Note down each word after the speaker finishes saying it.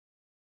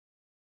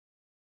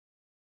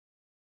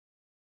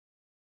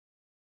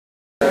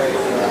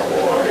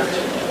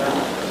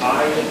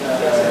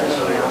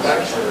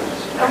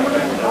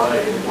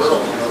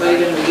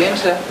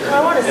watch that? I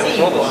want to see.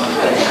 What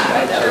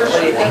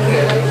do you think?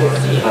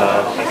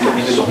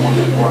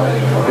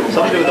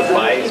 Something to do with the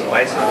bicycle. I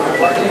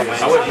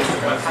would use the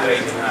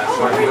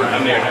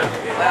I'm there now.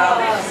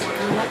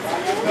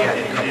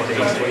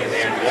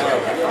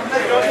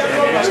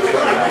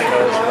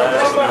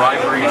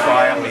 Library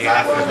fire on the It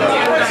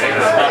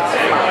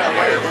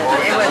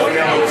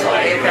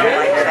felt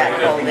like that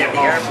cold at the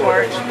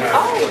airport. Oh,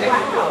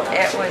 wow.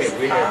 It was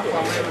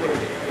awful.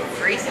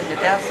 Freezing to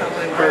death, so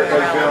we were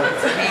around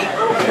once a week.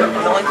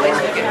 The only place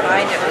we could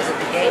find it was at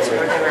the gates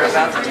where they were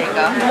about to take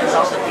off because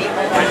all the people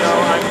were. I know,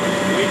 I'm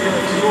eager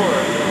and sore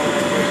when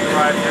I first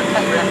arrived here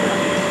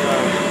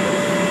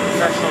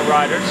professional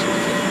riders.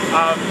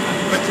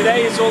 But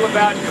today is all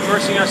about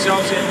immersing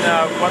ourselves in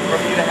what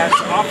Bermuda has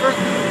to offer.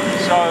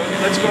 So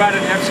let's go out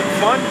and have some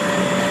fun.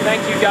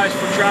 Thank you guys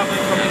for traveling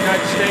from the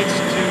United States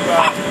to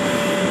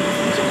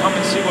come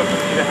and see what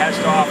Bermuda has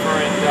to offer.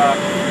 And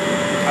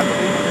I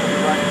believe we're going to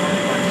be riding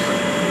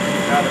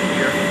out of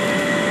here.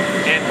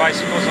 And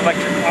bicycles,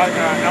 electric,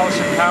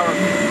 Allison Power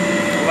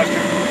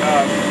electric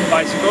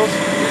bicycles.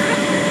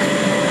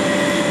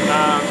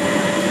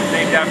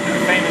 Named after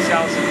the famous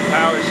Allison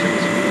Powers, who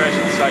was a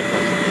professional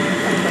cyclist.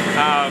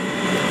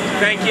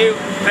 Thank you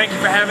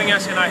for having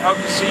us, and I hope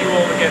to see you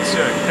all again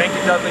soon. Thank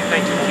you, Dudley.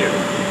 Thank you, Q.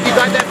 You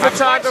got that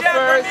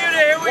photographers?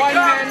 Here we One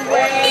go. hand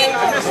wave.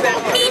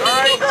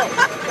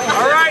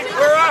 All right,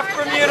 we're off,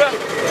 Bermuda.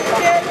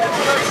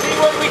 Let's see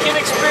what we can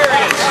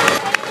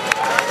experience.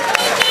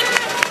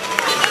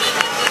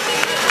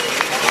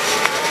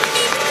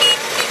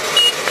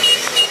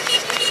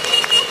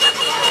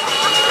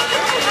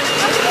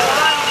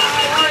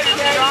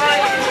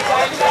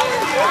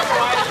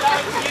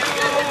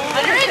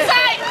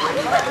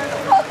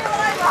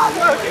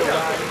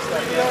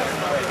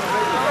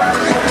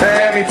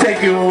 Let me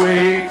take you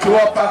away to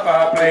a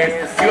far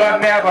place you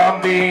have never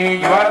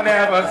been, you have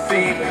never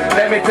seen.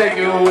 Let me take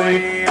you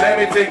away, let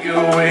me take you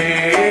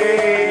away.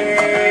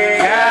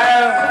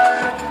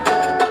 Yeah.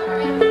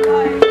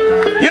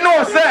 You know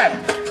what's that?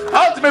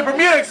 Ultimate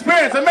Bermuda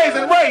experience,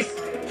 amazing race.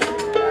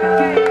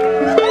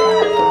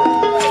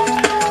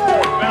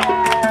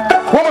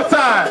 One more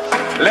time.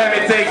 Let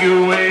me take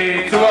you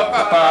away to a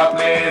far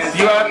place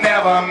you have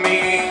never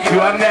been, you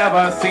have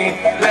never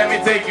seen. Let me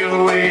take you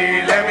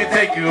away, let me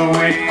take you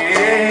away.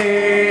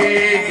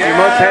 You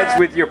must heads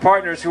with your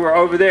partners who are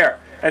over there.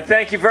 And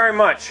thank you very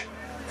much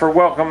for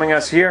welcoming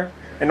us here,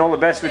 and all the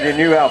best with your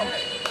new album.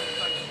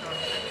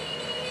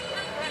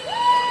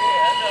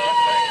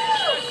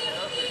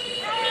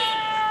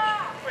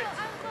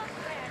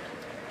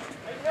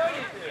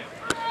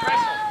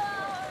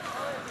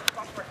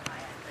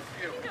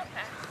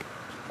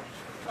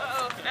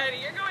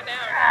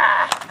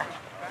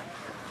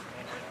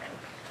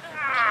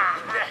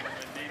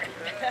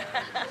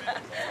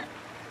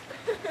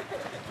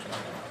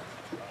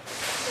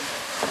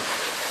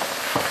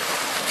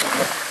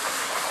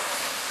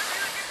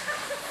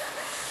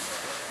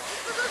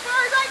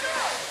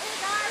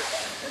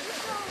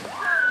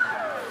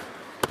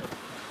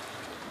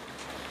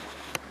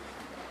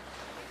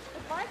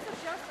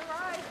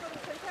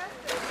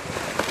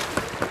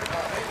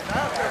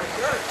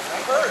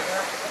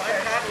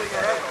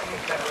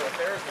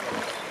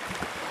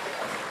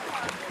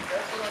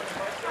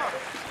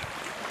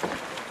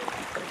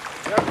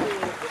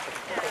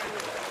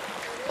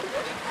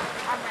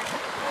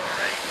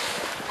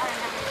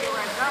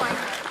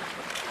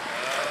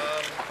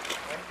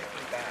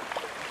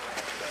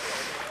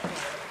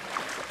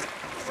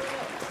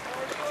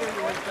 You're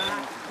going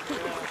down.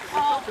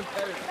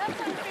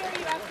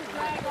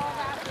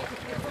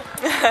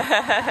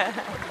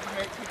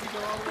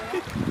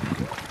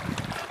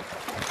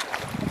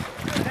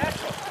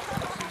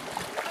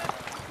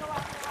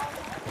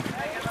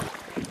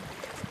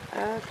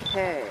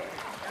 Okay,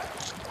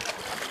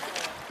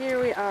 here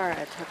we are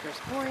at Tucker's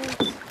Point.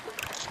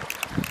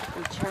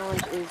 The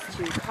challenge is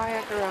to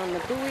kayak around the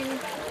buoy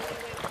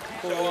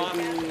for the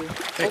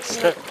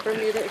ultimate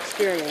Bermuda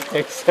experience.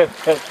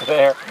 Except that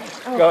they're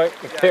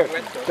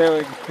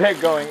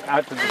going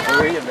out to the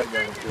buoy and then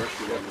they're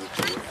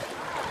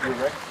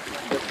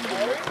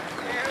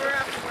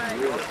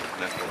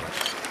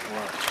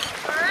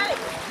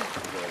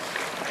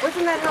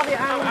Wasn't that how the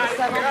island was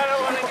settled?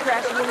 People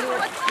crashing into it?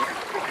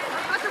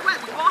 That's a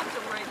wet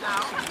bottom right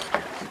now.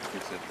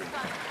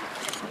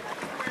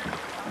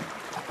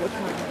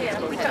 Yeah,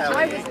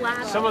 I was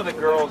laughing. some of the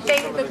girls.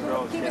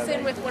 He was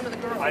in with one of the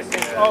girls. I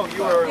think. Oh,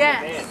 you were.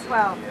 Yes.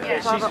 Well, Yeah,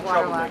 she's a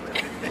waterlock.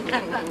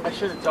 troublemaker. I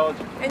should have told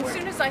you. And as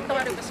soon as I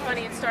thought it was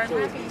funny and started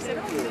laughing, he said,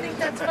 "Oh, you think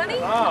that's funny?"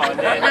 Oh, and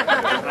then.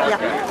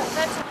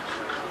 That's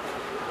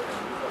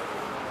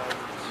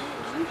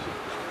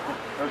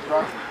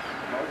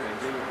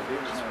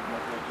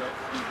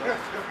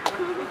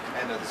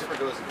And the zipper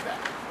goes in the back.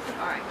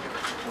 All right.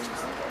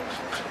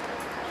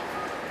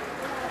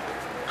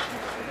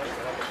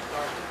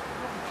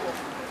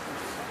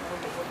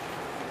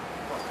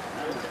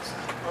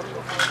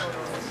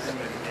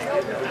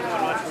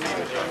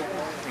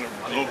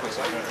 A little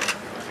closer.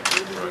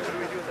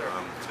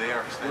 They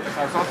are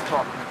I was also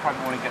talking, I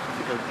probably want to get them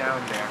to go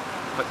down there,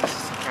 but this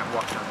is, you can't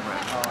walk down the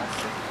ramp. Oh, I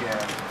see. Yeah.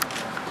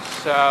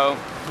 So,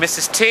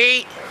 Mrs.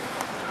 T.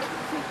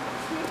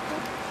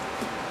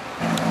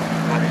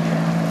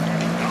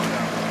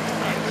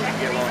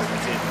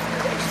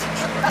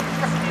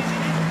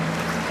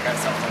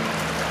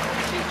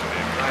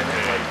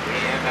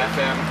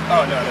 FM.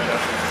 Oh, no.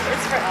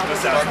 It's for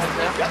Elvis.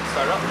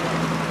 start up.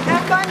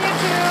 Have fun, you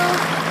two.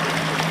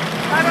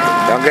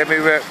 Bye-bye. Don't get me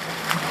ripped.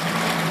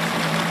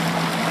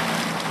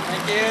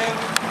 Thank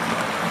you.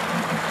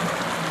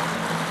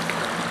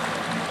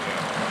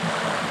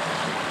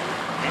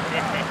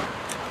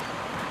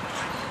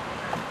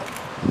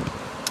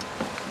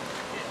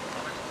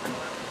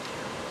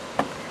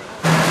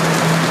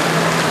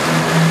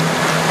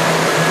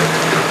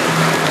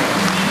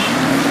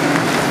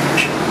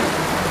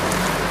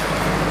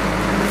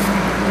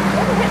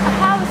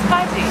 How is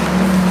spicy?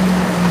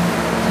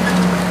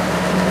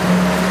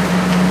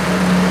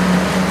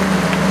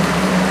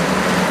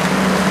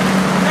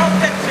 No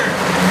picture!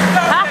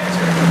 No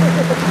picture!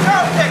 No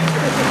picture!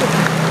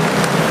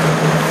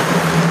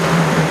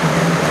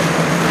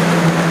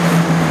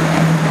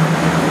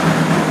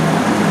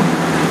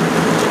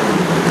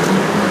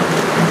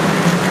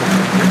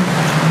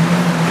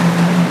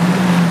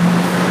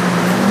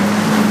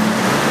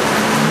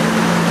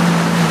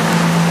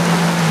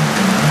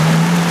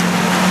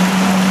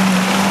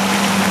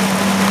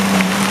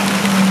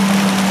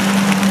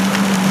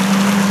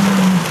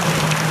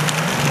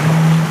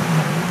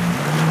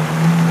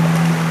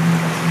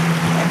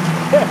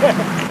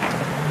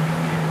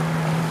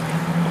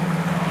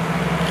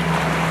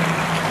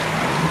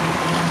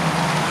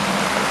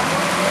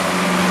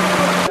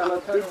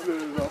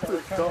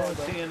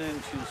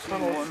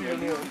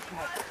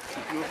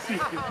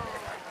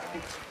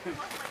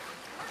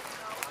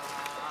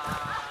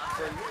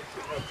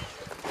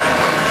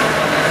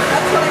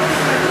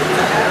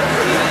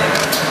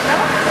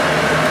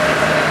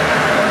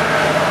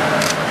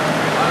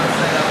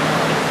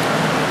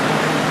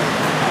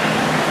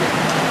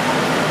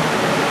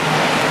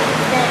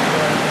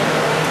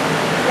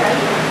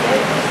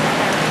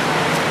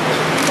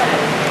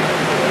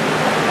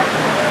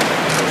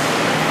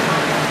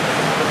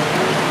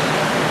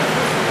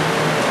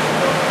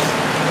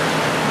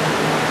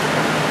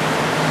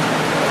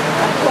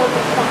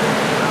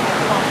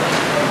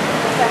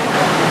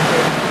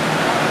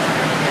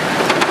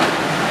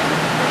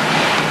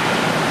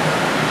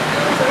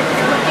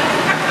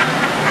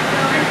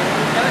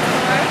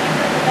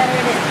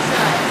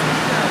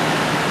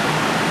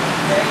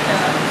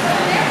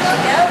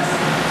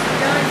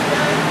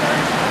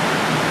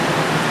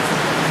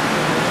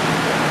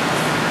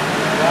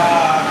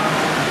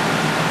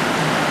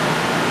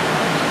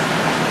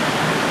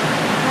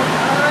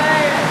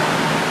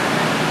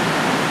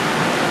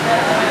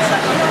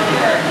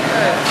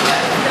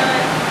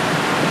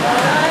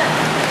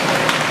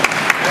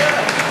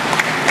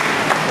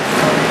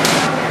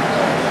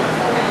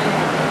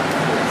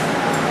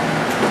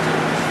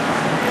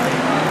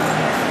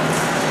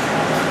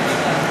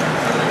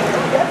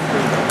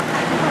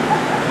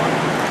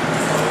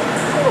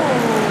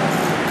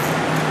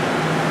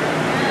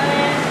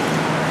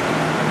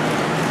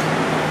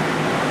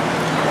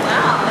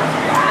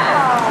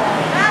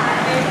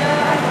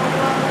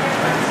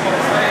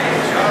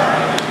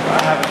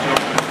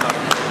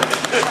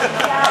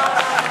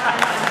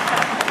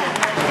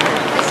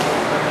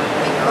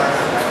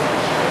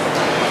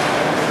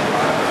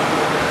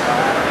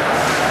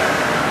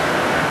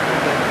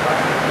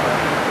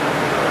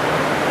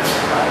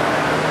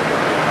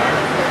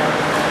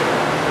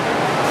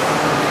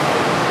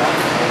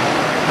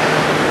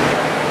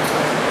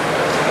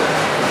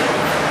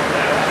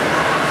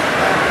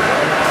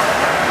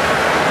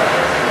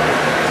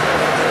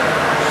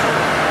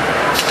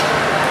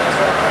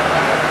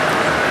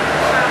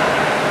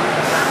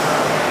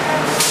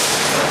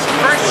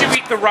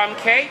 The rum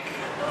cake.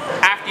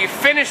 After you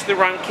finish the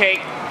rum cake,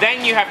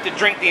 then you have to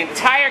drink the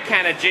entire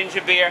can of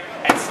ginger beer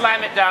and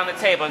slam it down the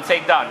table and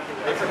say done.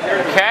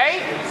 Okay?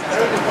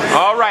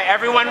 All right,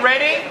 everyone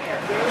ready?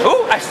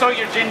 Ooh, I stole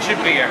your ginger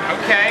beer.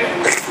 Okay.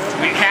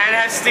 We can't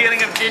have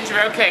stealing of ginger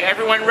beer. Okay,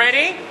 everyone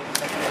ready?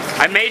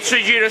 I made sure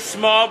you eat a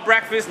small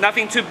breakfast,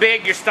 nothing too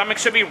big. Your stomach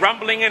should be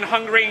rumbling and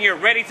hungry and you're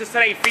ready to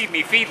say, feed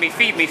me, feed me,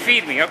 feed me,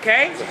 feed me,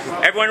 okay?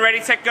 Everyone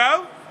ready, set,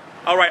 go?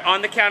 All right,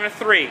 on the count of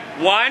 3.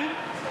 1,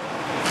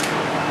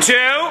 2, 3.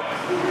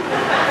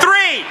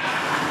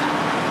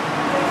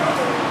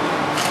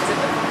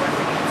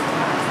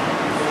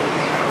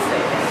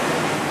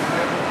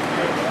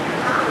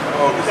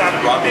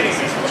 Oh, this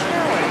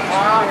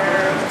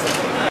is